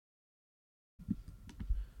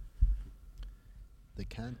The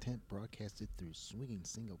content broadcasted through Swinging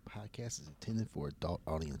Single Podcast is intended for adult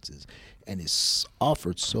audiences and is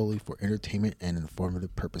offered solely for entertainment and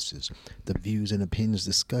informative purposes. The views and opinions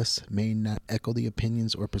discussed may not echo the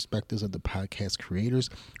opinions or perspectives of the podcast creators,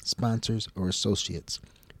 sponsors, or associates.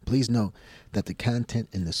 Please note that the content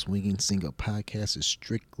in the Swinging Single Podcast is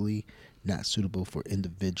strictly not suitable for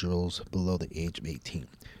individuals below the age of 18.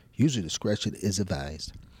 User discretion is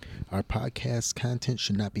advised. Our podcast content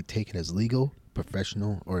should not be taken as legal,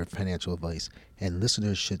 professional, or financial advice, and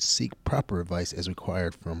listeners should seek proper advice as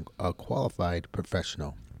required from a qualified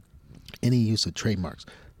professional. Any use of trademarks,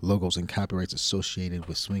 logos, and copyrights associated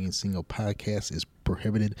with Swinging Single Podcast is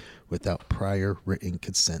prohibited without prior written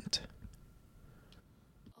consent.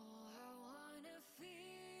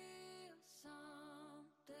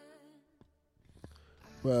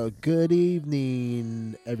 Well, good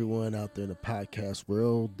evening, everyone out there in the podcast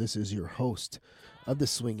world. This is your host of the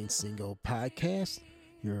Swinging Single Podcast,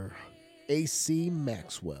 your AC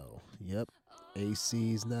Maxwell. Yep,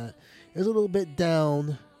 AC is a little bit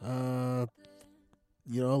down.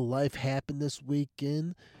 Life happened this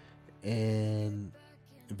weekend, and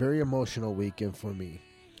a very emotional weekend for me.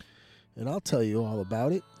 And I'll tell you all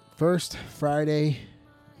about it. First, Friday,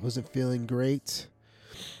 wasn't feeling great.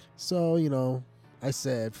 So, I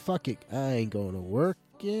said, fuck it, I ain't going to work,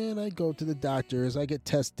 and I go to the doctors. I get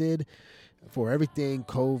tested for everything,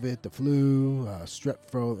 COVID, the flu, strep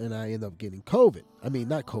throat, and I end up getting COVID. I mean,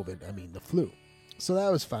 not COVID, the flu. So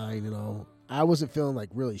that was fine, I wasn't feeling like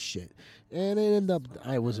really shit. And it ended up,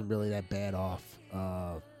 I wasn't really that bad off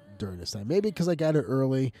during this time. Maybe because I got it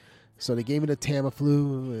early. So they gave me the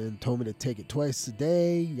Tamiflu and told me to take it twice a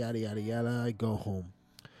day, yada, yada, yada. I go home.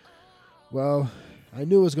 Well, I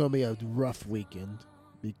knew it was going to be a rough weekend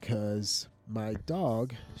because my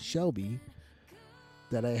dog, Shelby,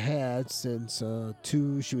 that I had since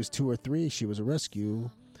she was 2 or 3, she was a rescue.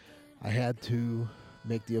 I had to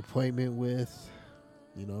make the appointment with,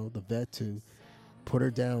 the vet to put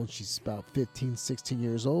her down. She's about 15, 16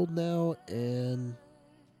 years old now, and,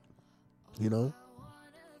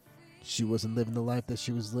 she wasn't living the life that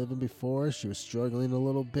she was living before. She was struggling a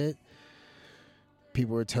little bit.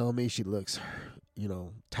 People were telling me she looks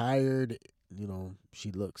tired,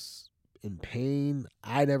 she looks in pain.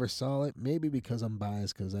 I never saw it, maybe because I'm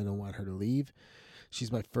biased because I don't want her to leave.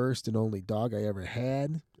 She's my first and only dog I ever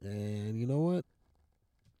had, and you know what?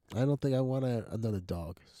 I don't think I want another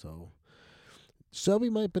dog. So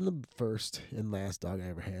Shelby might have been the first and last dog I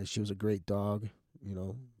ever had. She was a great dog,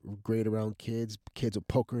 great around kids. Kids would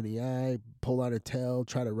poke her in the eye, pull out her tail,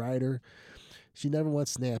 try to ride her. She never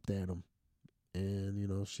once snapped at them.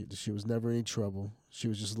 And, she was never in trouble. She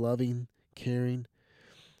was just loving, caring,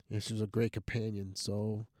 and she was a great companion.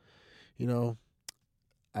 So,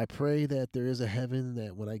 I pray that there is a heaven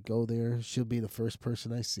that when I go there, she'll be the first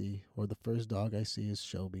person I see, or the first dog I see is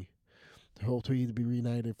Shelby. I hope to be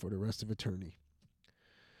reunited for the rest of eternity.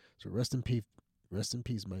 So rest in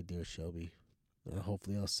peace, my dear Shelby.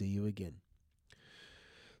 Hopefully I'll see you again.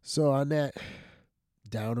 So on that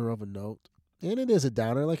downer of a note, and it is a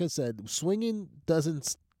downer. Like I said, swinging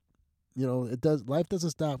doesn't, life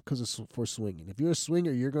doesn't stop because it's for swinging. If you're a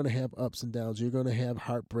swinger, you're going to have ups and downs. You're going to have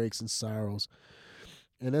heartbreaks and sorrows.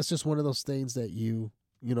 And that's just one of those things that you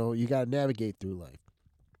got to navigate through life.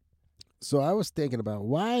 So I was thinking about,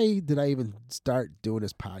 why did I even start doing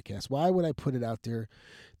this podcast? Why would I put it out there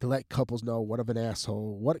to let couples know what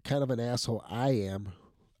kind of an asshole I am,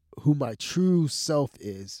 who my true self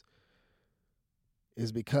is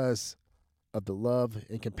because of the love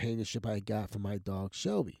and companionship I got from my dog,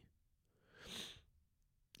 Shelby.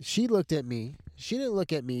 She looked at me. She didn't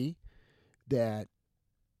look at me that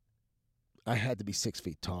I had to be 6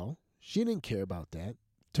 feet tall. She didn't care about that.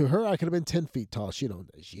 To her, I could have been 10 feet tall. She don't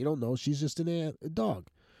know. She's just a dog.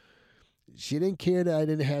 She didn't care that I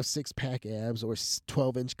didn't have 6-pack abs or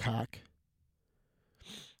 12-inch cock.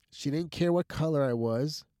 She didn't care what color I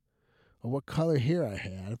was or what color hair I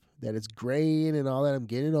have, that it's graying and all that, I'm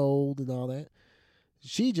getting old and all that.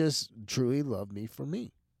 She just truly loved me for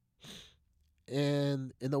me.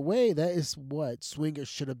 And in a way, that is what swingers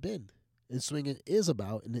should have been. And swinging is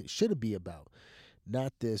about, and it should be about.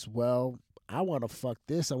 Not this, I want to fuck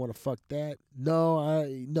this, I want to fuck that. No,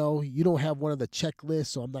 you don't have one of the checklists,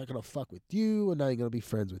 so I'm not going to fuck with you, and I'm not going to be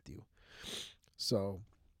friends with you. So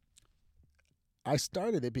I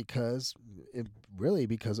started it because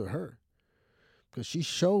of her. Because she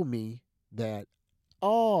showed me that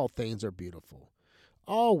all things are beautiful.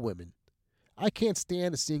 All women. I can't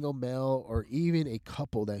stand a single male or even a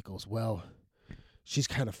couple that goes, she's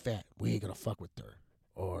kind of fat, we ain't going to fuck with her.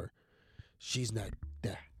 Or she's not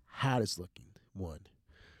the hottest looking one.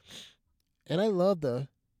 And I love the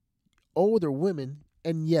older women.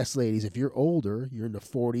 And yes, ladies, if you're older, you're in the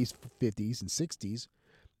 40s, 50s, and 60s,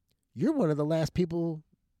 you're one of the last people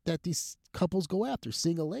that these couples go after,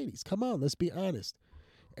 single ladies. Come on, let's be honest.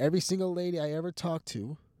 Every single lady I ever talked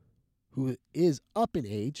to who is up in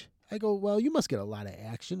age, I go, well, you must get a lot of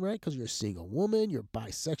action, right? Because you're a single woman, you're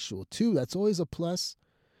bisexual too. That's always a plus.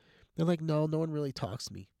 They're like, no one really talks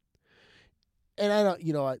to me. And I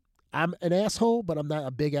don't, I'm an asshole, but I'm not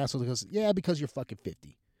a big asshole because you're fucking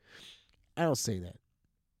 50. I don't say that.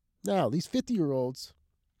 Now, these 50-year-olds,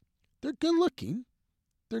 they're good looking.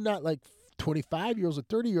 They're not like 25-year-olds or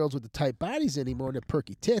 30-year-olds with the tight bodies anymore and the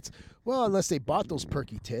perky tits. Well, unless they bought those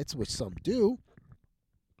perky tits, which some do,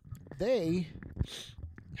 they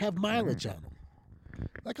have mileage on them,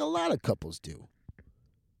 like a lot of couples do.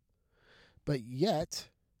 But yet,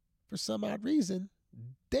 for some odd reason,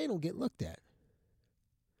 they don't get looked at.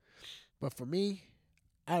 But for me,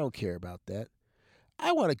 I don't care about that.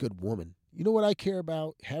 I want a good woman. You know what I care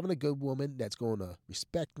about? Having a good woman that's going to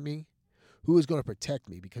respect me, who is going to protect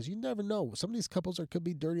me, because you never know. Some of these couples could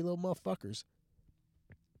be dirty little motherfuckers.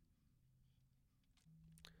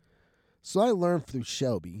 So I learned through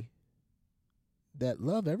Shelby that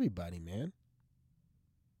love everybody, man.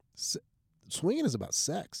 Swinging is about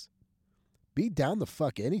sex. Be down to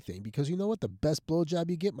fuck anything, because you know what? The best blowjob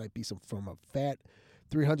you get might be from a fat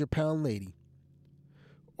 300-pound lady.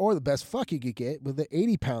 Or the best fuck you could get with an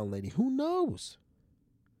 80-pound lady. Who knows?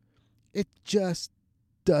 It just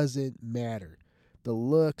doesn't matter. The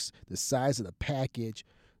looks, the size of the package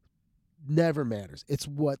never matters. It's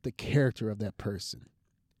what the character of that person.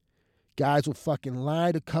 Guys will fucking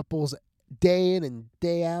lie to couples day in and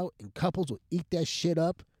day out, and couples will eat that shit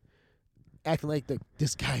up, acting like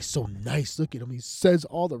this guy's so nice. Look at him. He says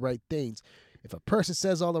all the right things. If a person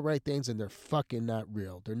says all the right things, then they're fucking not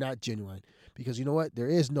real. They're not genuine. Because you know what? There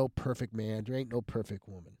is no perfect man. There ain't no perfect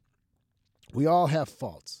woman. We all have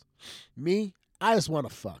faults. Me, I just want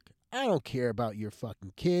to fuck. I don't care about your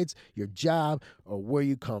fucking kids, your job, or where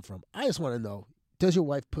you come from. I just want to know, does your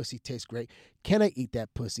wife pussy taste great? Can I eat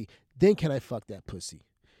that pussy? Then can I fuck that pussy?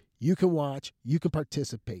 You can watch, you can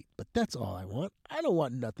participate, but that's all I want. I don't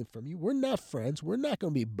want nothing from you. We're not friends. We're not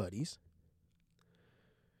going to be buddies.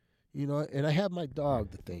 And I have my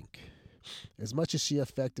dog to thank. As much as she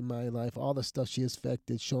affected my life, all the stuff she has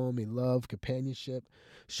affected, showing me love, companionship,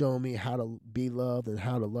 showing me how to be loved and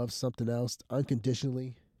how to love something else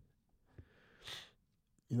unconditionally.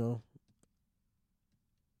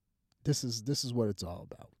 This is what it's all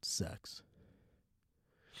about, sex.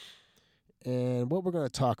 And what we're going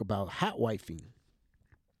to talk about, hotwifing.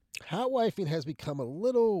 Hotwifing has become a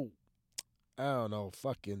little,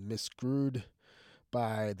 fucking misscrewed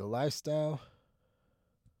by the lifestyle.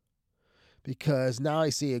 Because now I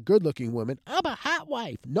see a good-looking woman. I'm a hot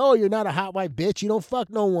wife. No, you're not a hot wife, bitch. You don't fuck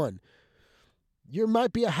no one. You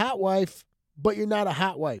might be a hot wife, but you're not a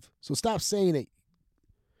hot wife. So stop saying it.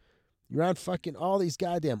 You're on fucking all these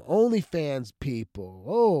goddamn OnlyFans people.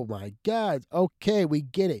 Oh, my God. Okay, we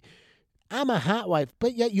get it. I'm a hot wife,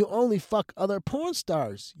 but yet you only fuck other porn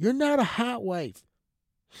stars. You're not a hot wife.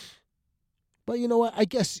 But you know what? I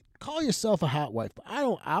guess call yourself a hot wife. But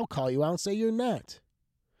I'll call you out and say you're not.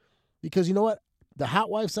 Because you know what? The hot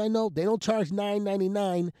wives I know, they don't charge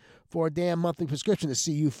 $9.99 for a damn monthly prescription to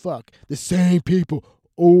see you fuck the same people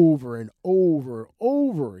over and over and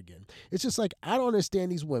over again. It's just like, I don't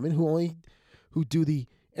understand these women who do the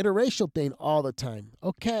interracial thing all the time.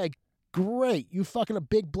 Okay, great. You fucking a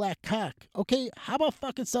big black cock. Okay, how about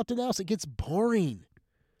fucking something else? It gets boring.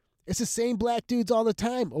 It's the same black dudes all the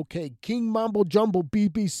time. Okay, King Mambo Jumbo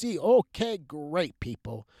BBC. Okay, great,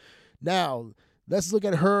 people. Now, let's look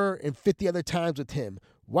at her and 50 other times with him.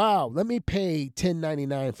 Wow, let me pay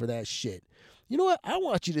 $10.99 for that shit. You know what? I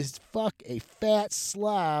want you to fuck a fat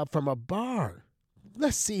slob from a bar.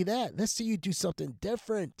 Let's see that. Let's see you do something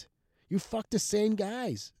different. You fuck the same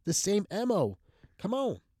guys, the same MO. Come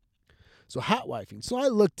on. So hotwifing. So I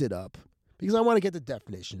looked it up because I want to get the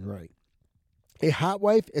definition right. A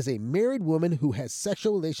hotwife is a married woman who has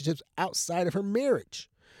sexual relationships outside of her marriage,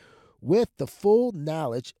 with the full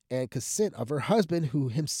knowledge and consent of her husband, who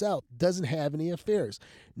himself doesn't have any affairs.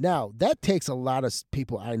 Now, that takes a lot of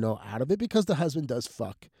people I know out of it, because the husband does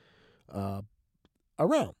fuck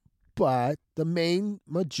around. But the main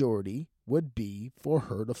majority would be for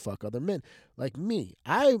her to fuck other men. Like me,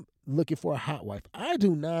 I'm looking for a hot wife. I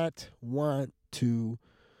do not want to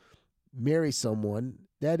marry someone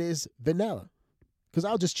that is vanilla, because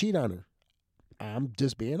I'll just cheat on her. I'm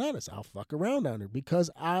just being honest. I'll fuck around on her because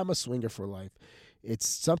I'm a swinger for life. It's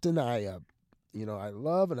something I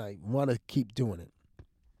love, and I want to keep doing it.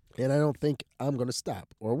 And I don't think I'm going to stop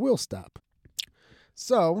or will stop.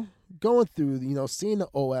 So going through, seeing the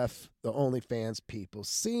the OnlyFans people,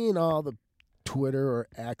 seeing all the Twitter or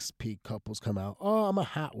XP couples come out. Oh, I'm a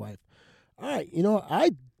hot wife. All right, I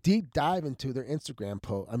deep dive into their Instagram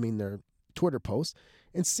post. I mean their Twitter posts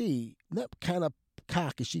and see what kind of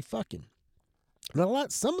cock is she fucking.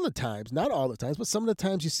 And some of the times, not all the times, but some of the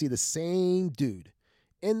times you see the same dude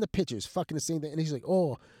in the pictures fucking the same thing, and he's like,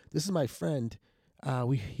 "Oh, this is my friend.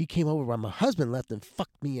 He came over while my husband left and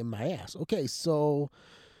fucked me in my ass." Okay, so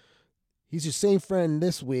he's your same friend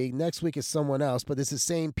this week. Next week is someone else, but it's the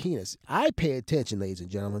same penis. I pay attention, ladies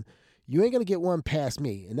and gentlemen. You ain't going to get one past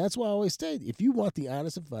me. And that's why I always say, if you want the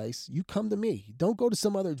honest advice, you come to me. Don't go to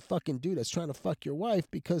some other fucking dude that's trying to fuck your wife,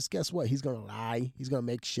 because guess what? He's going to lie. He's going to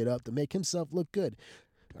make shit up to make himself look good.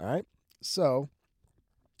 All right? So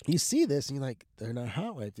you see this and you're like, they're not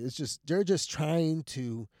hot wife. They're just trying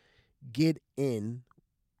to get in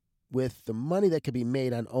with the money that could be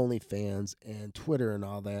made on OnlyFans and Twitter and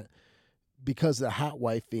all that, because the hot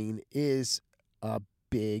wifing is a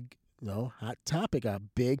big, hot topic, a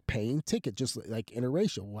big paying ticket, just like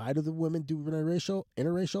interracial. Why do the women do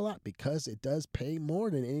interracial a lot? Because it does pay more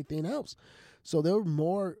than anything else. So they're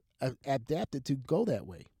more adapted to go that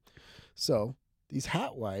way. So these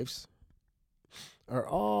hot wives are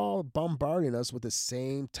all bombarding us with the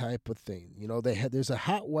same type of thing. There's a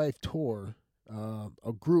hot wife tour,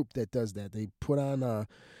 a group that does that. They put on,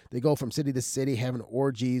 they go from city to city having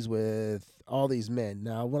orgies with all these men.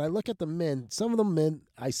 Now, when I look at the men, some of the men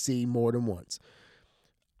I see more than once.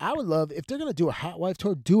 I would love, if they're going to do a hot wife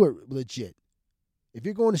tour, do it legit. If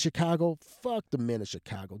you're going to Chicago, fuck the men of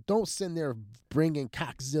Chicago. Don't send there bringing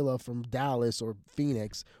Cockzilla from Dallas or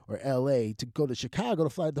Phoenix or L.A. to go to Chicago to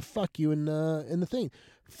fly to fuck you in the thing.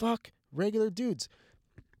 Fuck regular dudes.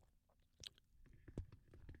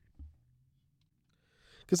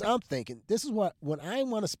 Because I'm thinking, this is what, when I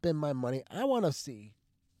want to spend my money, I want to see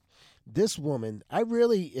this woman.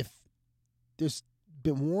 If there's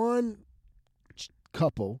been one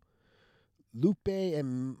couple, Lupe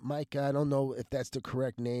and Micah, I don't know if that's the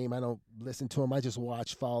correct name. I don't listen to them. I just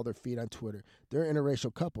follow their feed on Twitter. They're an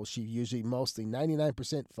interracial couple. She usually mostly 99%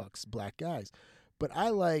 fucks black guys. But I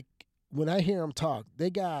like, when I hear them talk, they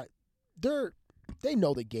know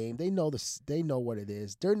the game. They know They know what it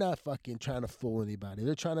is. They're not fucking trying to fool anybody.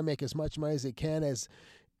 They're trying to make as much money as they can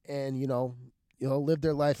and live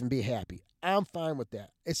their life and be happy. I'm fine with that.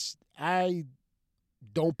 I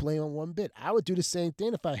don't blame them one bit. I would do the same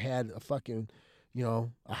thing if I had a fucking,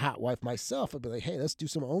 a hot wife myself. I'd be like, hey, let's do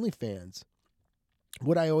some OnlyFans.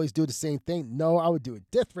 Would I always do the same thing? No, I would do it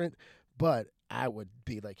different, but I would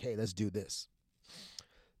be like, hey, let's do this.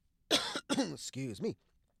 Excuse me.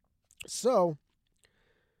 So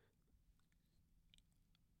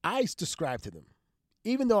I describe to them,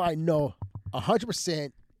 even though I know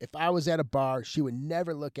 100% if I was at a bar, she would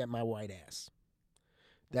never look at my white ass.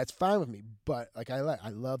 That's fine with me. But I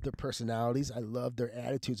love their personalities. I love their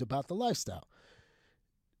attitudes about the lifestyle.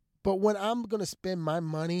 But when I'm going to spend my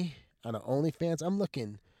money on an OnlyFans, I'm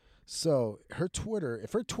looking. So if her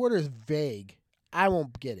Twitter is vague, I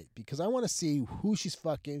won't get it, because I want to see who she's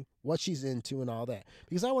fucking, what she's into and all that.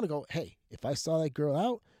 Because I want to go, hey, if I saw that girl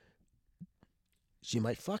out, she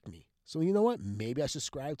might fuck me. So you know what? Maybe I should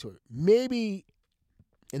subscribe to her. Maybe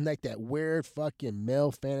in like that weird fucking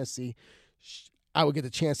male fantasy, I would get the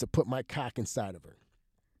chance to put my cock inside of her.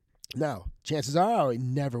 Now, chances are I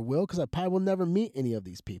never will, because I probably will never meet any of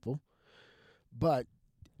these people. But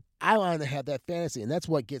I want to have that fantasy, and that's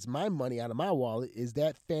what gets my money out of my wallet, is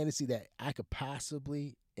that fantasy that I could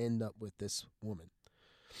possibly end up with this woman.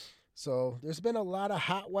 So there's been a lot of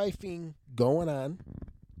hot wifing going on,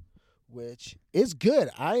 which is good.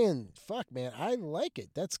 Man, I like it.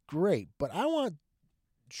 That's great. But I want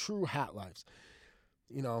true hot wives.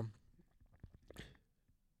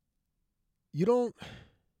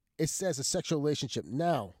 It says a sexual relationship.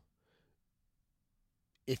 Now,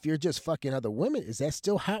 if you're just fucking other women, is that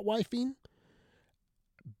still hot wifing?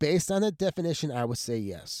 Based on that definition, I would say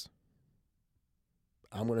yes.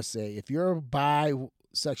 I'm going to say, if you're a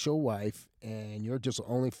bisexual wife and you're just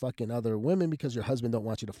only fucking other women because your husband don't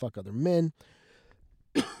want you to fuck other men,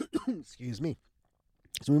 excuse me.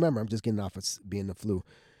 So remember, I'm just getting off of being the flu.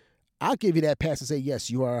 I'll give you that pass and say,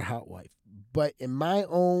 yes, you are a hot wife. But in my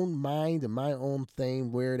own mind and my own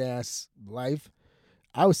thing, weird ass life,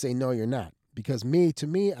 I would say, no, you're not. Because to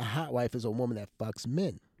me, a hot wife is a woman that fucks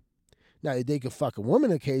men. Now, they could fuck a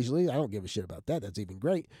woman occasionally. I don't give a shit about that. That's even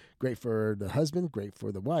great. Great for the husband, great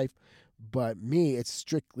for the wife. But me, it's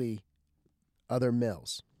strictly other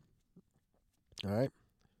males. All right?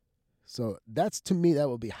 So to me, that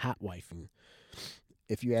would be hot wifing.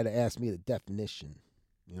 If you had to ask me the definition,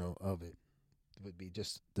 of it. would be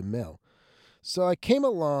just the male. So I came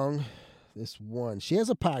along this one. She has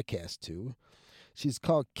a podcast too. She's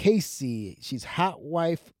called Casey. She's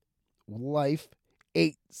hotwife life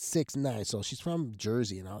 869. So she's from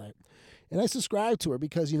Jersey and all that. And I subscribed to her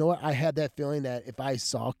because, you know what? I had that feeling that if I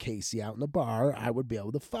saw Casey out in the bar, I would be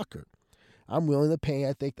able to fuck her. I'm willing to pay.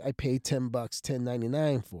 I think I paid $10,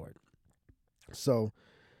 $10.99 for it. So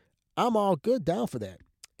I'm all good down for that.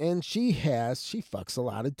 And she fucks a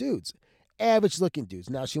lot of dudes. Average looking dudes.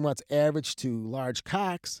 Now she wants average to large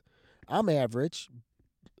cocks. I'm average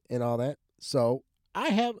and all that. So I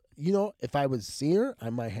have, if I would see her, I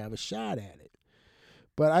might have a shot at it.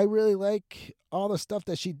 But I really like all the stuff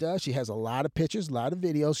that she does. She has a lot of pictures, a lot of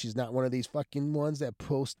videos. She's not one of these fucking ones that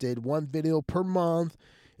posted one video per month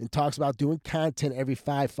and talks about doing content every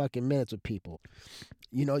 5 fucking minutes with people.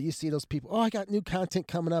 You see those people, I got new content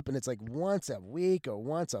coming up, and it's like once a week or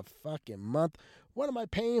once a fucking month. What am I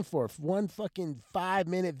paying for? One fucking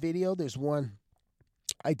 5-minute video. There's one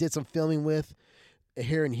I did some filming with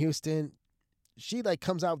here in Houston. She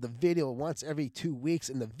comes out with a video once every 2 weeks,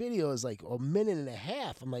 and the video is like a minute and a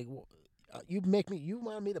half. I'm like, you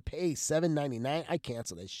want me to pay $7.99? I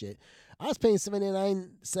cancel that shit. I was paying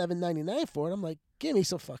 $7.99 for it. I'm like, give me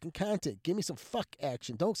some fucking content. Give me some fuck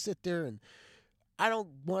action. Don't sit there and I don't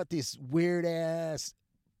want this weird ass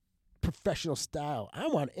professional style. I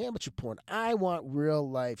want amateur porn. I want real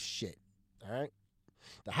life shit. All right.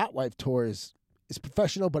 The Hot Wife tour is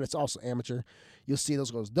professional, but it's also amateur. You'll see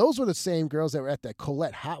those girls. Those were the same girls that were at that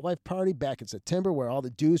Colette Hot Wife party back in September, where all the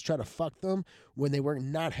dudes try to fuck them when they were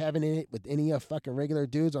not having it with any fucking regular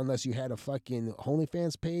dudes, unless you had a fucking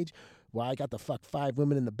OnlyFans page. Well, I got to fuck 5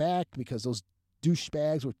 women in the back because those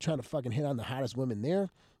douchebags were trying to fucking hit on the hottest women there.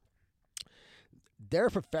 They're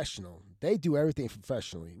professional. They do everything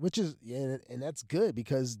professionally, which is, and that's good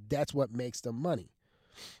because that's what makes them money.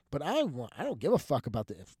 But I don't give a fuck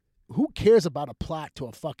about who cares about a plot to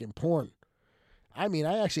a fucking porn? I mean,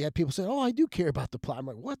 I actually had people say, I do care about the plot. I'm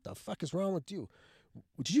like, what the fuck is wrong with you?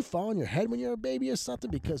 Did you fall on your head when you were a baby or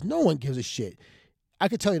something? Because no one gives a shit. I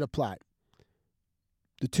could tell you the plot.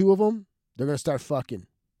 The 2 of them, they're going to start fucking.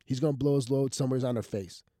 He's going to blow his load somewhere on her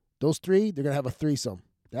face. Those 3, they're going to have a threesome.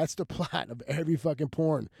 That's the plot of every fucking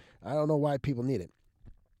porn. I don't know why people need it.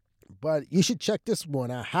 But you should check this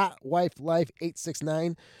one out. Hot Wife Life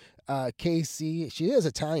 869. Casey. She is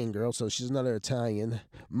Italian girl, so she's another Italian.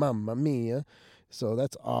 Mamma mia. So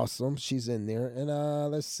that's awesome. She's in there. And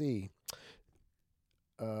let's see.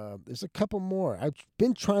 There's a couple more. I've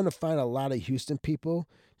been trying to find a lot of Houston people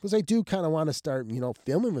because I do kind of want to start,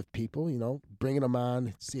 filming with people, bringing them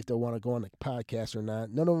on, see if they want to go on the podcast or not.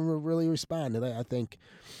 None of them really responded. I think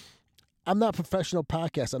I'm not a professional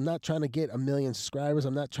podcast. I'm not trying to get 1 million subscribers.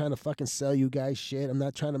 I'm not trying to fucking sell you guys shit. I'm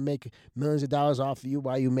not trying to make millions of dollars off of you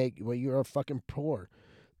while you're a fucking poor.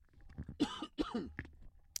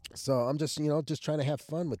 So I'm just trying to have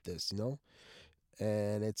fun with this,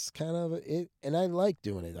 and it's kind of it. And I like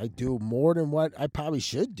doing it. I do more than what I probably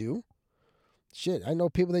should do. Shit, I know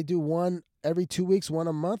people, they do one every 2 weeks, one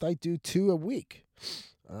a month. I do 2 a week.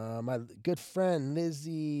 My good friend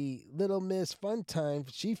Lizzie, Little Miss Funtime,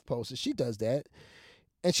 she posted. She does that,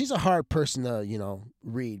 and she's a hard person to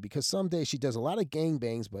read because some days she does a lot of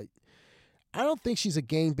gangbangs, but I don't think she's a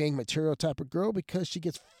gangbang material type of girl because she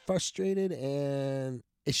gets frustrated and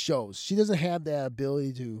it shows. She doesn't have that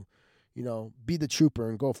ability to, be the trooper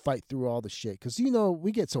and go fight through all the shit. Because,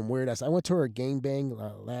 we get some weird ass. I went to her gangbang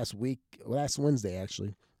last Wednesday, actually.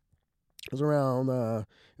 It was around, it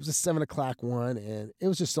was a 7 o'clock one, and it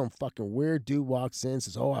was just some fucking weird dude walks in,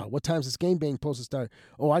 says, what time's this gangbang supposed to start?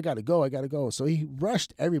 I gotta go. So he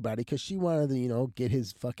rushed everybody because she wanted to, get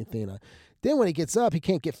his fucking thing on. Then when he gets up, he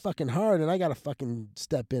can't get fucking hard, and I gotta fucking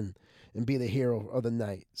step in and be the hero of the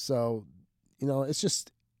night. So, it's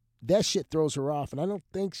just, that shit throws her off, and I don't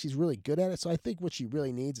think she's really good at it. So I think what she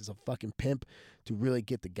really needs is a fucking pimp to really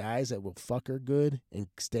get the guys that will fuck her good and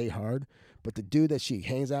stay hard. But the dude that she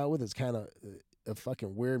hangs out with is kind of a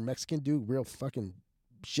fucking weird Mexican dude, real fucking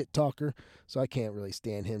shit talker. So I can't really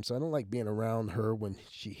stand him. So I don't like being around her when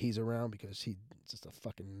he's around because he's just a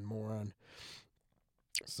fucking moron.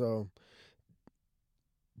 So,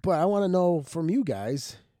 but I want to know from you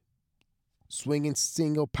guys,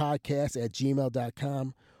 SwingingSingle Podcast at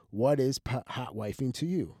gmail.com. What is hot wifing to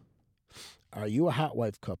you? Are you a hot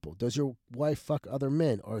wife couple? Does your wife fuck other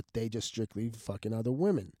men, or are they just strictly fucking other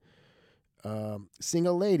women?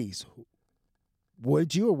 Single ladies,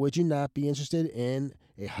 would you or would you not be interested in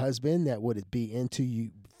a husband that would be into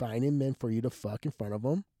you finding men for you to fuck in front of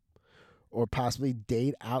them, or possibly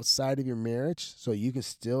date outside of your marriage so you can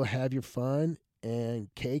still have your fun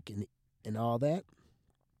and cake and all that?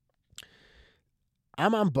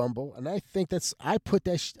 I'm on Bumble, and I think I put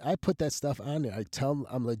that stuff on there. I tell them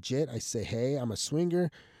I'm legit. I say, hey, I'm a swinger,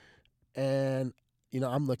 and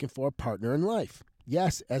I'm looking for a partner in life.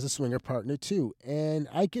 Yes, as a swinger partner too, and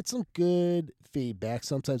I get some good feedback.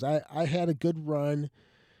 Sometimes I had a good run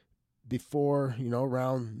before,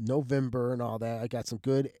 around November and all that. I got some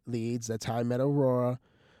good leads. That's how I met Aurora,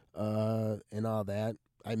 and all that.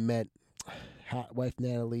 I met hotwife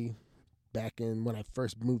Natalie back in when I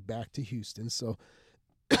first moved back to Houston. So,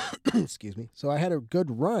 excuse me. So I had a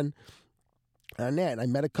good run on that. And I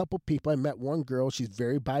met a couple people. I met one girl. She's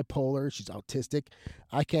very bipolar. She's autistic.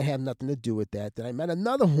 I can't have nothing to do with that. Then I met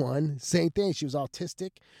another one. Same thing. She was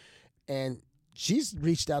autistic, and she's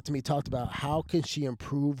reached out to me, talked about how can she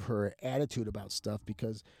improve her attitude about stuff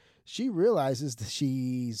because she realizes that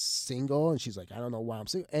she's single, and she's like, I don't know why I'm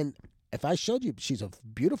single. And if I showed you, she's a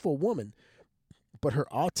beautiful woman, but her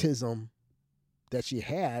autism that she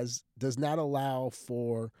has does not allow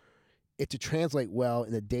for it to translate well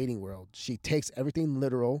in the dating world. She takes everything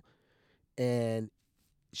literal, and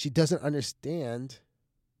she doesn't understand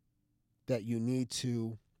that you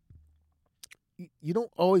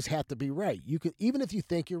don't always have to be right. You can, even if you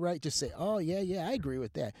think you're right, just say, oh yeah, I agree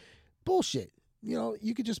with that. Bullshit.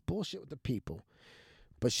 You could just bullshit with the people.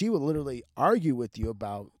 But she would literally argue with you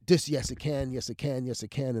about this. Yes, it can. Yes, it can. Yes,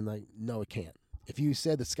 it can. And like, no, it can't. If you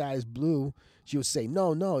said the sky is blue, she would say,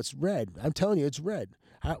 no, it's red. I'm telling you, it's red.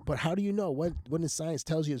 But how do you know when the science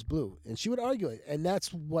tells you it's blue? And she would argue it. And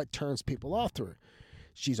that's what turns people off to her.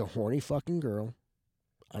 She's a horny fucking girl.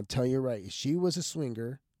 I'm telling you right. If she was a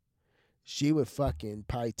swinger, she would fucking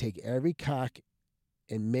probably take every cock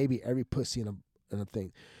and maybe every pussy in a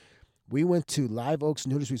thing. We went to Live Oaks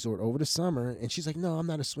Nudist Resort over the summer, and she's like, no, I'm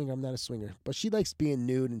not a swinger. But she likes being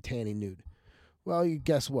nude and tanning nude. Well,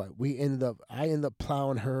 guess what? I ended up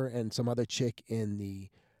plowing her and some other chick in the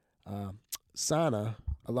sauna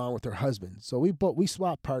along with her husband. So we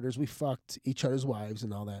swapped partners. We fucked each other's wives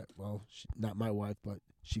and all that. Well, not my wife, but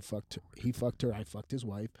he fucked her. I fucked his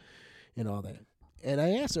wife and all that. And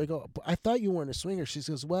I asked her, I go, I thought you weren't a swinger. She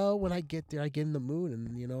says, well, when I get there, I get in the mood,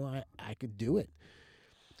 and I could do it.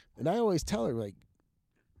 And I always tell her, like,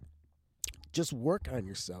 just work on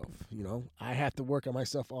yourself. I have to work on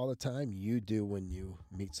myself all the time. You do when you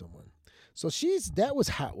meet someone. So that was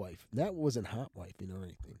hotwife. That wasn't hotwife, or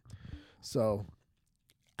anything. So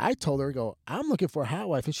I told her, I go, I'm looking for a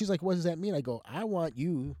hotwife. And she's like, what does that mean? I go, I want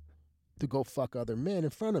you to go fuck other men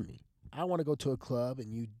in front of me. I want to go to a club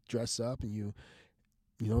and you dress up and you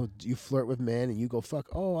flirt with men and you go fuck.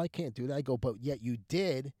 Oh, I can't do that. I go, but yet you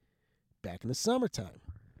did back in the summertime.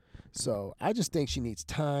 So I just think she needs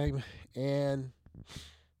time. And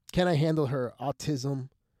can I handle her autism?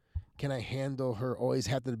 Can I handle her always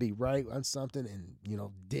having to be right on something and,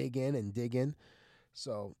 dig in?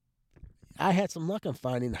 So I had some luck on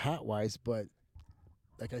finding hotwives, but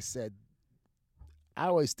like I said, I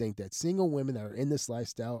always think that single women that are in this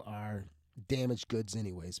lifestyle are damaged goods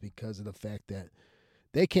anyways because of the fact that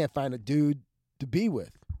they can't find a dude to be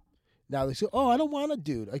with. Now they say, oh, I don't want a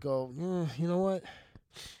dude. I go, you know what?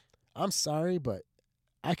 I'm sorry, but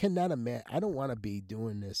I cannot imagine. I don't want to be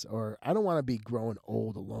doing this, or I don't want to be growing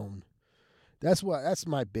old alone. That's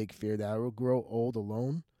my big fear, that I will grow old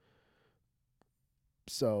alone.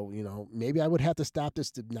 So, maybe I would have to stop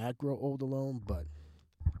this to not grow old alone, but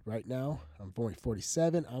right now, I'm only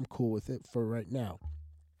 47. I'm cool with it for right now.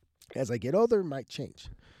 As I get older, it might change.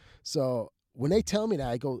 So when they tell me that,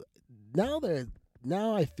 I go,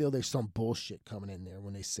 now I feel there's some bullshit coming in there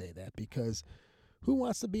when they say that, because who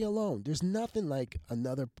wants to be alone? There's nothing like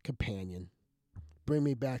another companion. Bring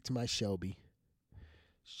me back to my Shelby.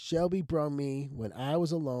 Shelby brought me, when I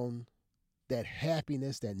was alone, that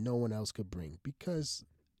happiness that no one else could bring, because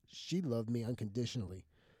she loved me unconditionally.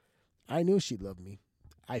 I knew she loved me.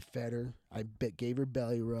 I fed her. I gave her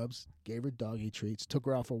belly rubs, gave her doggy treats, took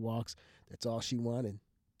her out for walks. That's all she wanted.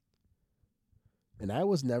 And I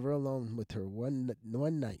was never alone with her one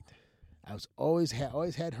night. I was always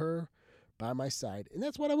had her by my side. And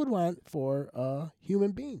that's what I would want for a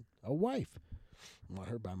human being, a wife. I want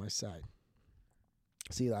her by my side.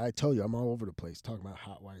 See, I told you I'm all over the place talking about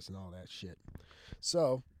hot wives and all that shit.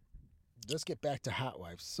 So let's get back to hot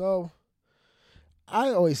wives. So I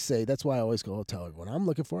always say, that's why I always go tell everyone, I'm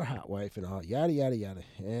looking for a hot wife and all, yada, yada, yada.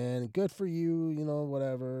 And good for you,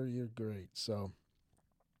 whatever, you're great. So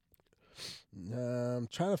I'm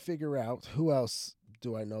trying to figure out who else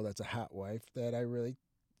do I know that's a hot wife that I really,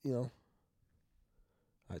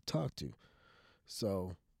 I talk to.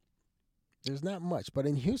 So there's not much. But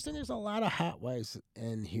in Houston, there's a lot of hot wives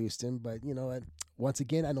in Houston. But, once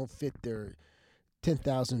again, I don't fit their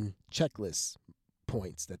 10,000 checklists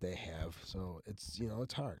points that they have. So it's,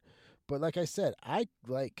 it's hard. But like I said, I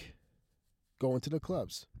like going to the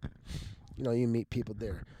clubs. You meet people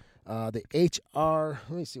there. The HR,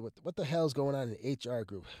 let me see, what the hell's going on in the HR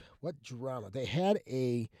group? What drama? They had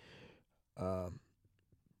a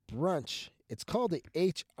brunch. It's called the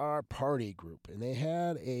HR party group, and they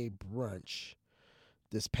had a brunch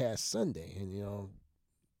this past Sunday. And,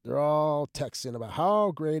 they're all texting about how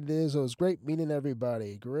great it is. It was great meeting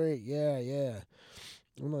everybody. Great, yeah.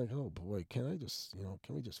 I'm like, oh boy, can we just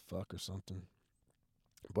fuck or something?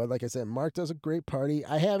 But like I said, Mark does a great party.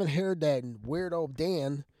 I haven't heard that weirdo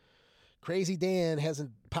Dan, Crazy Dan,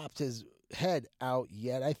 hasn't popped his head out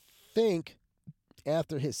yet. I think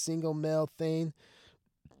after his single male thing,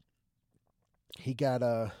 he got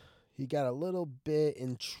a little bit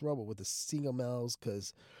in trouble with the single males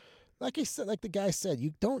because, like the guy said,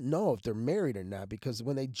 you don't know if they're married or not because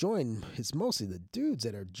when they join, it's mostly the dudes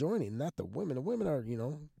that are joining, not the women. The women are,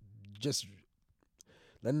 just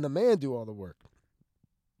letting the man do all the work.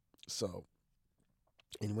 So,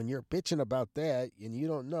 and when you're bitching about that and you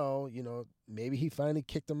don't know, maybe he finally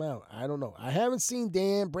kicked him out. I don't know. I haven't seen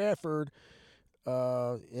Dan Bradford,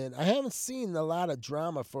 and I haven't seen a lot of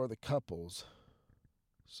drama for the couples.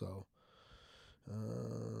 So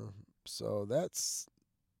that's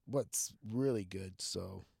what's really good.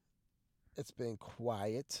 So it's been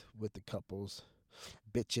quiet with the couples,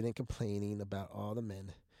 bitching and complaining about all the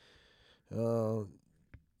men.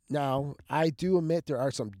 Now, I do admit there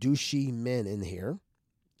are some douchey men in here.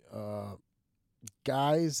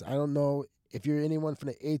 Guys, I don't know if you're anyone from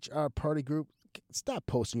the HR party group, stop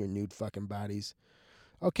posting your nude fucking bodies.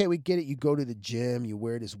 Okay, we get it. You go to the gym, you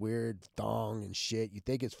wear this weird thong and shit. You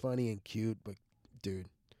think it's funny and cute, but dude,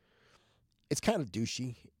 it's kind of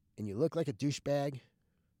douchey, and you look like a douchebag.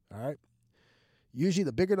 All right? Usually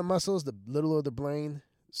the bigger the muscles, the littler the brain.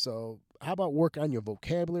 So how about work on your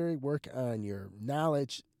vocabulary, work on your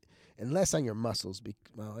knowledge, and less on your muscles.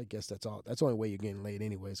 Well, I guess that's all. That's the only way you're getting laid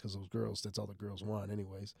anyways, because those girls, that's all the girls want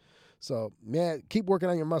anyways. So, man, keep working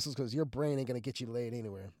on your muscles because your brain ain't going to get you laid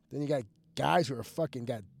anywhere. Then you got guys who are fucking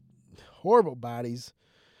got horrible bodies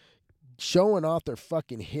showing off their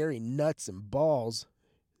fucking hairy nuts and balls,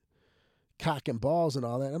 cock and balls and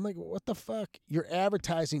all that. I'm like, what the fuck? You're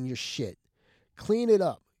advertising your shit. Clean it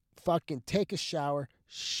up. Fucking take a shower.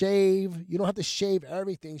 Shave. You don't have to shave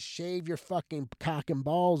everything. Shave your fucking cock and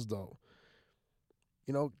balls, though.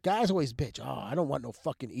 Guys always bitch. Oh, I don't want no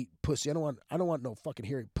fucking eat pussy. I don't want no fucking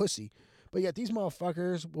hairy pussy. But yet these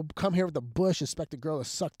motherfuckers will come here with a bush and expect a girl to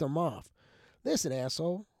suck them off. Listen,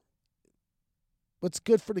 asshole. What's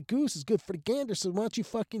good for the goose is good for the gander. So why don't you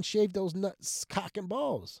fucking shave those nuts, cock and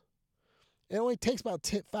balls? It only takes about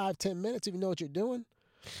 5-10 minutes if you know what you're doing.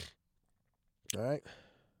 All right.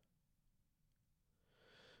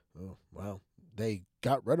 Oh, wow. They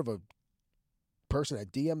got rid of a person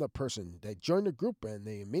that DM'd the person that joined the group, and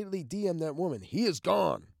they immediately DM'd that woman. He is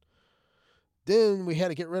gone. Then we had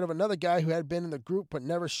to get rid of another guy who had been in the group but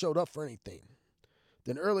never showed up for anything.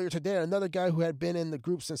 Then earlier today, another guy who had been in the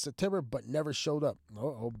group since September but never showed up.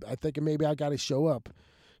 I think maybe I got to show up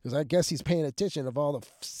because I guess he's paying attention of all the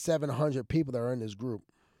 700 people that are in this group.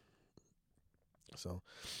 So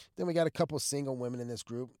then we got a couple of single women in this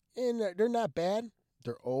group, and they're not bad.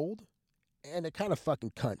 They're old, and they're kind of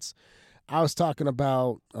fucking cunts. I was talking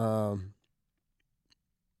about that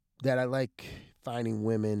I like finding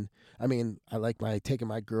women. I mean, I like taking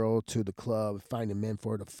my girl to the club, finding men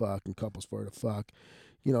for her to fuck and couples for her to fuck,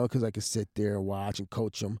 because I could sit there and watch and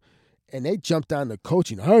coach them. And they jumped on the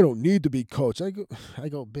coaching. I don't need to be coached. I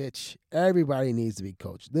go, bitch, everybody needs to be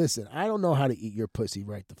coached. Listen, I don't know how to eat your pussy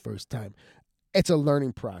right the first time. It's a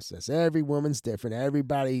learning process. Every woman's different.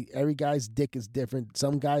 Every guy's dick is different.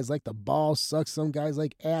 Some guys like the ball suck. Some guys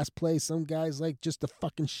like ass play. Some guys like just the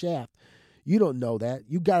fucking shaft. You don't know that.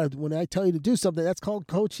 You gotta, when I tell you to do something, that's called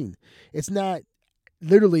coaching. It's not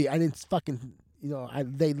literally, I didn't fucking,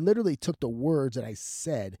 they literally took the words that I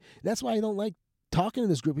said. That's why I don't like talking in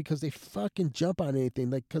this group, because they fucking jump on anything,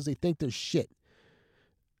 because they think they're shit.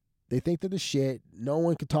 They think they're the shit. No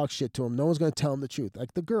one can talk shit to them. No one's going to tell them the truth.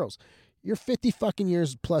 Like the girls. You're 50 fucking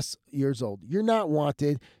years old. You're not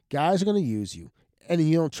wanted. Guys are going to use you. And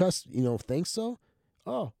you don't trust, think so?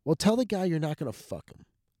 Oh, well, tell the guy you're not going to fuck him.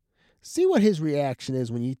 See what his reaction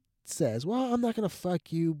is when he says, well, I'm not going to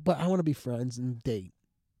fuck you, but I want to be friends and date.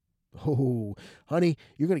 Oh, honey,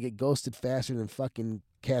 you're going to get ghosted faster than fucking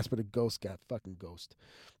Casper the Ghost got fucking ghost.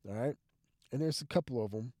 All right? And there's a couple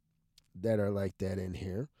of them that are like that in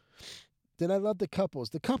here. Then I love the couples.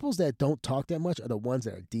 The couples that don't talk that much are the ones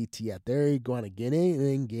that are DTF. They're going to get in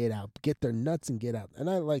and get out. Get their nuts and get out. And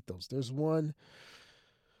I like those. There's one.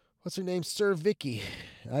 what's her name? Sir Vicky.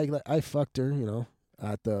 I fucked her,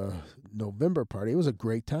 at the November party. It was a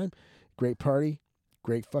great time, great party,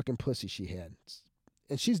 great fucking pussy she had.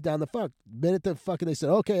 And she's down the fuck. Minute the fucking they said,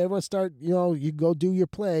 okay, everyone start, you go do your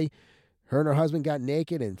play. Her and her husband got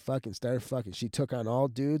naked and fucking started fucking. She took on all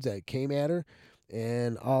dudes that came at her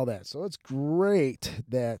and all that. So it's great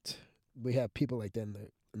that we have people like that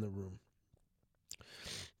in the room.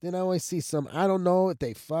 Then I always see I don't know if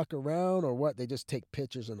they fuck around or what. They just take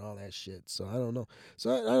pictures and all that shit. So I don't know.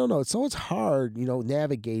 So I don't know. So it's hard,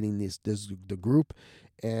 navigating the group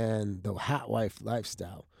and the hot wife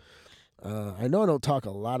lifestyle. I know I don't talk a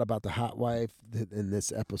lot about the hot wife in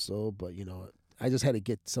this episode, but, I just had to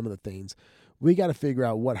get some of the things. We got to figure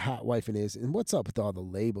out what hot wifing is and what's up with all the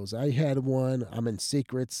labels. I had one, I'm in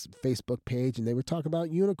Secrets Facebook page, and they were talking about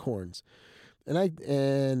unicorns.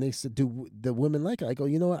 And they said, do the women like it? I go,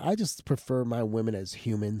 you know what? I just prefer my women as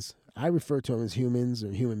humans. I refer to them as humans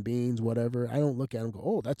or human beings, whatever. I don't look at them and go,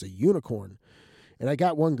 oh, that's a unicorn. And I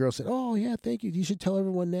got one girl said, oh, yeah, thank you. You should tell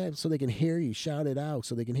everyone that so they can hear you. Shout it out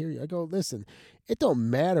so they can hear you. I go, listen, it don't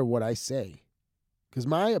matter what I say. Because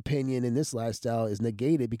my opinion in this lifestyle is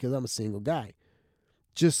negated because I'm a single guy.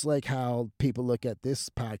 Just like how people look at this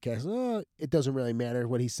podcast, it doesn't really matter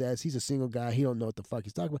what he says. He's a single guy. He don't know what the fuck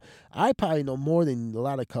he's talking about. I probably know more than a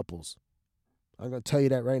lot of couples. I'm going to tell you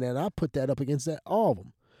that right now, and I'll put that up against all of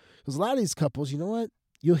them. Because a lot of these couples, you know what?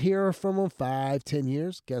 You'll hear from them 5, 10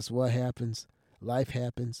 years. Guess what happens? Life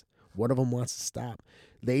happens. One of them wants to stop.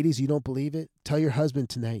 Ladies, you don't believe it? Tell your husband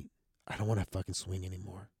tonight, I don't want to fucking swing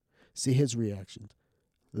anymore. See his reaction.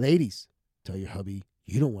 Ladies, tell your hubby,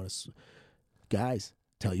 you don't want to. Guys,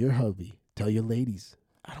 tell your hubby, tell your ladies,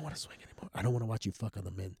 I don't want to swing anymore. I don't want to watch you fuck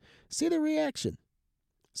other men. See the reaction.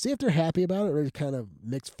 See if they're happy about it or kind of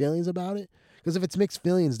mixed feelings about it. Because if it's mixed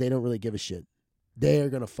feelings, they don't really give a shit. They're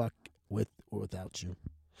going to fuck with or without you.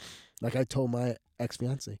 Like I told my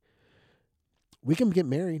ex-fiance, we can get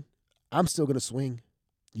married. I'm still going to swing.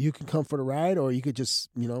 You can come for the ride, or you could just,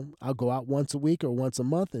 I'll go out once a week or once a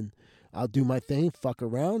month and I'll do my thing, fuck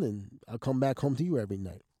around, and I'll come back home to you every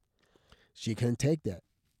night. She couldn't take that.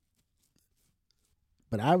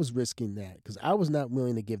 But I was risking that because I was not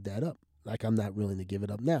willing to give that up. Like I'm not willing to give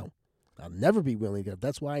it up now. I'll never be willing to give it up.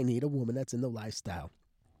 That's why I need a woman that's in the lifestyle.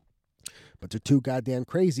 But they're too goddamn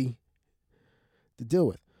crazy to deal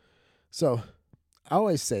with. So I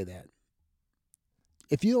always say that.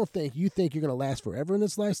 If you think you're going to last forever in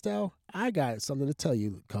this lifestyle, I got something to tell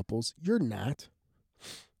you, couples. You're not.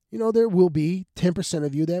 There will be 10%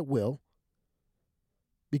 of you that will.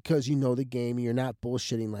 Because you know the game and you're not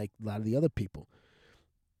bullshitting like a lot of the other people.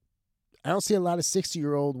 I don't see a lot of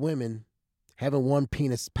 60-year-old women having one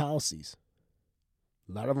penis policies.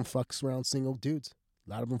 A lot of them fucks around single dudes.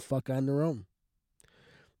 A lot of them fuck on their own.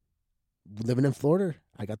 Living in Florida,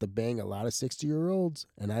 I got to bang a lot of 60-year-olds,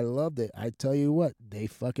 and I loved it. I tell you what, they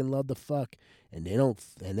fucking love the fuck, and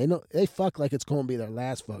they fuck like it's going to be their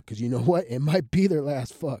last fuck, because you know what? It might be their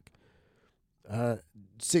last fuck.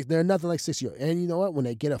 They're nothing like 60-year-old. And you know what? When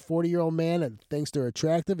they get a 40-year-old man that thinks they're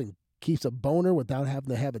attractive and keeps a boner without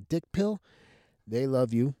having to have a dick pill, they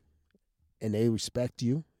love you, and they respect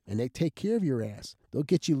you, and they take care of your ass. They'll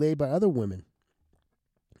get you laid by other women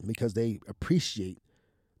because they appreciate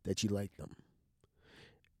that you like them.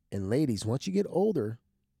 And ladies, once you get older,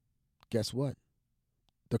 guess what?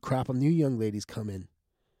 The crop of new young ladies come in,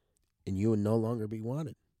 and you will no longer be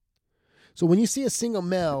wanted. So when you see a single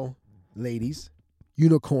male, ladies,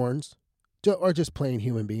 unicorns, or just plain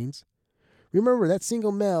human beings, remember that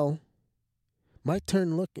single male might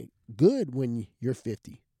turn looking good when you're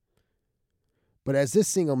 50. But as this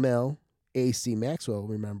single male, AC Maxwell,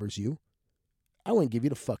 remembers you, I wouldn't give you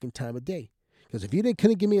the fucking time of day. Because if you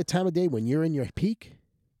couldn't give me a time of day when you're in your peak,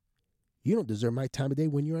 you don't deserve my time of day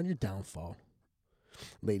when you're on your downfall.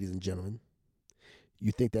 Ladies and gentlemen,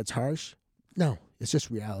 you think that's harsh? No, it's just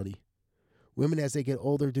reality. Women, as they get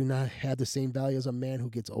older, do not have the same value as a man who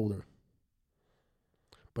gets older.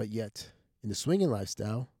 But yet, in the swinging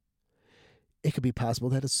lifestyle, it could be possible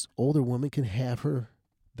that an older woman can have her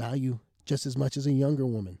value just as much as a younger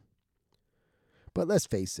woman. But let's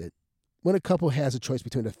face it, when a couple has a choice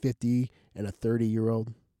between a 50 and a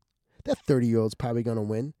 30-year-old, that 30-year-old's probably going to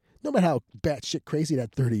win, no matter how batshit crazy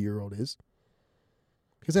that 30-year-old is.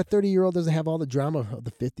 Because that 30-year-old doesn't have all the drama of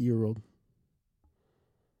the 50-year-old.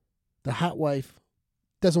 The hot wife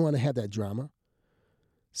doesn't want to have that drama.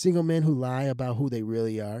 Single men who lie about who they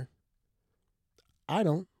really are. I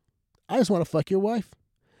don't. I just want to fuck your wife.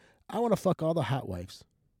 I want to fuck all the hot wives.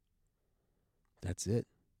 That's it.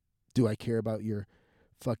 Do I care about your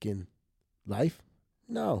fucking life?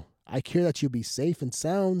 No. I care that you'll be safe and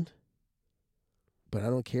sound. but I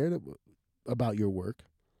don't care about your work.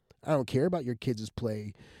 I don't care about your kids'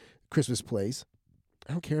 Christmas plays.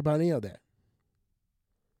 I don't care about any of that.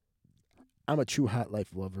 I'm a true hot life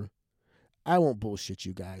lover. I won't bullshit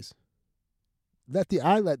you guys.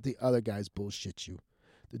 I let the other guys bullshit you.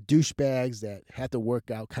 The douchebags that have to work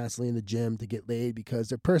out constantly in the gym to get laid because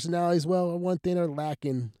their personalities, well, one thing are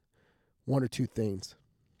lacking one or two things.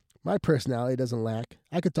 My personality doesn't lack.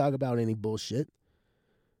 I could talk about any bullshit.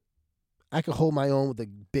 I could hold my own with the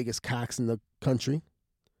biggest cocks in the country.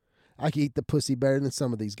 I could eat the pussy better than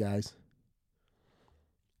some of these guys.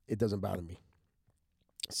 It doesn't bother me.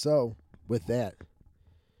 So, with that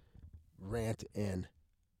rant and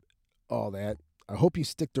all that, I hope you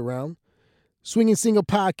sticked around. SwingingSingle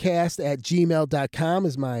Podcast at gmail.com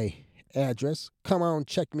is my address. Come on,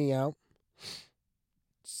 check me out.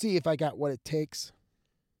 See if I got what it takes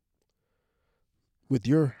with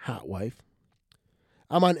your hot wife.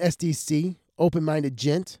 I'm on SDC, Open-Minded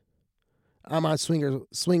Gent. I'm on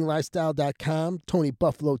swinglifestyle.com, Tony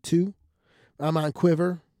Buffalo 2. I'm on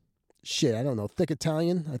Quiver. Shit, I don't know. Thick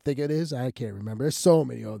Italian, I think it is. I can't remember. There's so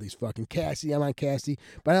many of these fucking Cassie. I'm on Cassie.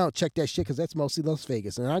 But I don't check that shit because that's mostly Las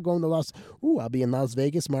Vegas. And I'm going to I'll be in Las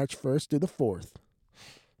Vegas March 1st through the 4th.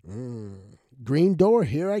 Green Door,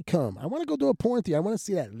 here I come. I want to go do a porn theater. I want to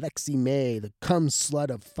see that Lexi May, the cum slut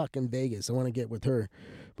of fucking Vegas. I want to get with her.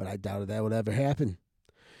 But I doubt that would ever happen.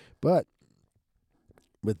 But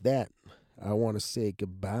with that, I want to say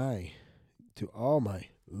goodbye to all my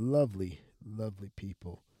lovely, lovely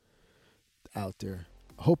people out there.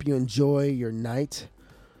 I hope you enjoy your night.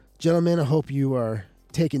 Gentlemen, I hope you are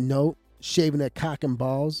taking note, shaving that cock and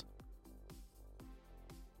balls,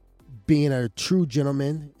 being a true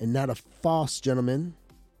gentleman and not a false gentleman.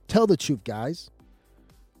 Tell the truth, guys.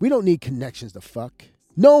 We don't need connections to fuck.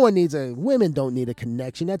 Women don't need a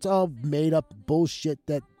connection. That's all made up bullshit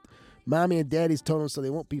that mommy and daddies told them so they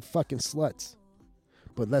won't be fucking sluts.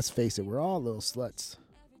 But let's face it, we're all little sluts.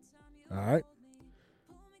 All right?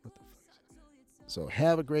 So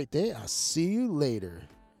have a great day. I'll see you later.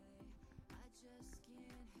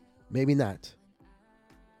 Maybe not.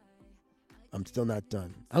 I'm still not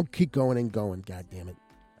done. I'll keep going and going, God damn it.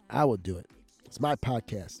 I will do it. It's my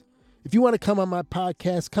podcast. If you want to come on my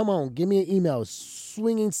podcast, come on. Give me an email.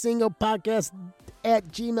 SwingingSinglePodcast at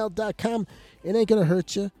gmail.com. It ain't going to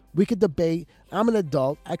hurt you. We could debate. I'm an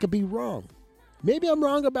adult. I could be wrong. Maybe I'm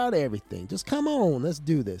wrong about everything. Just come on. Let's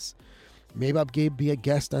do this. Maybe I'll be a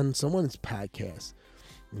guest on someone's podcast.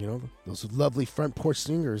 You know, those lovely front porch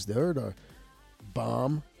singers. They're the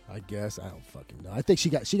bomb, I guess. I don't fucking know. I think she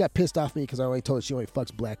got pissed off me because I already told her she only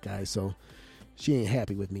fucks black guys, so she ain't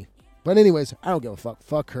happy with me. But anyways, I don't give a fuck.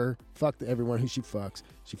 Fuck her. Fuck everyone who she fucks.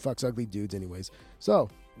 She fucks ugly dudes anyways. So,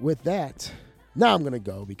 with that, now I'm going to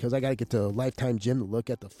go because I got to get to Lifetime Gym to look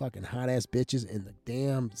at the fucking hot-ass bitches and the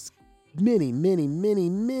damn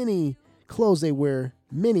mini clothes they wear.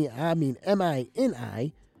 Mini, I mean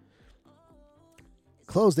M-I-N-I.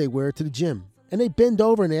 Clothes they wear to the gym. And they bend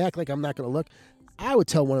over and they act like I'm not going to look. I would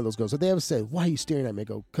tell one of those girls, if they ever say, why are you staring at me? I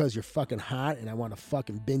go, because you're fucking hot and I want to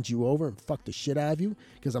fucking bend you over and fuck the shit out of you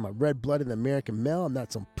because I'm a red-blooded American male. I'm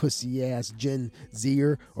not some pussy-ass Gen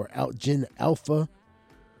Zer or Gen Alpha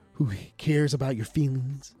who cares about your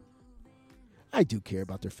feelings. I do care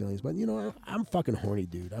about their feelings, but, you know, I'm fucking horny,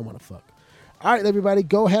 dude. I want to fuck. All right, everybody,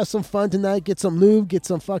 go have some fun tonight. Get some lube, get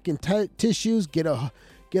some fucking tissues, get a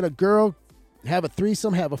girl, have a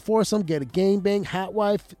threesome, have a foursome, get a gangbang, hot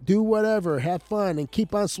wife, do whatever, have fun, and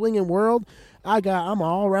keep on swinging, world. I'm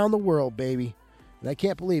all around the world, baby, and I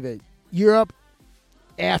can't believe it. Europe,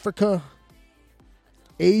 Africa,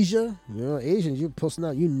 Asia, you know, Asians, you're posting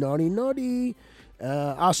out, you naughty.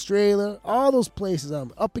 Australia, all those places.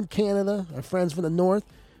 I'm up in Canada, our friends from the north.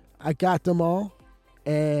 I got them all.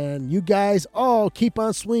 And you guys all keep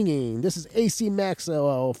on swinging. This is AC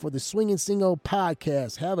Maxwell for the Swinging Single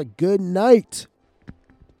Podcast. Have a good night.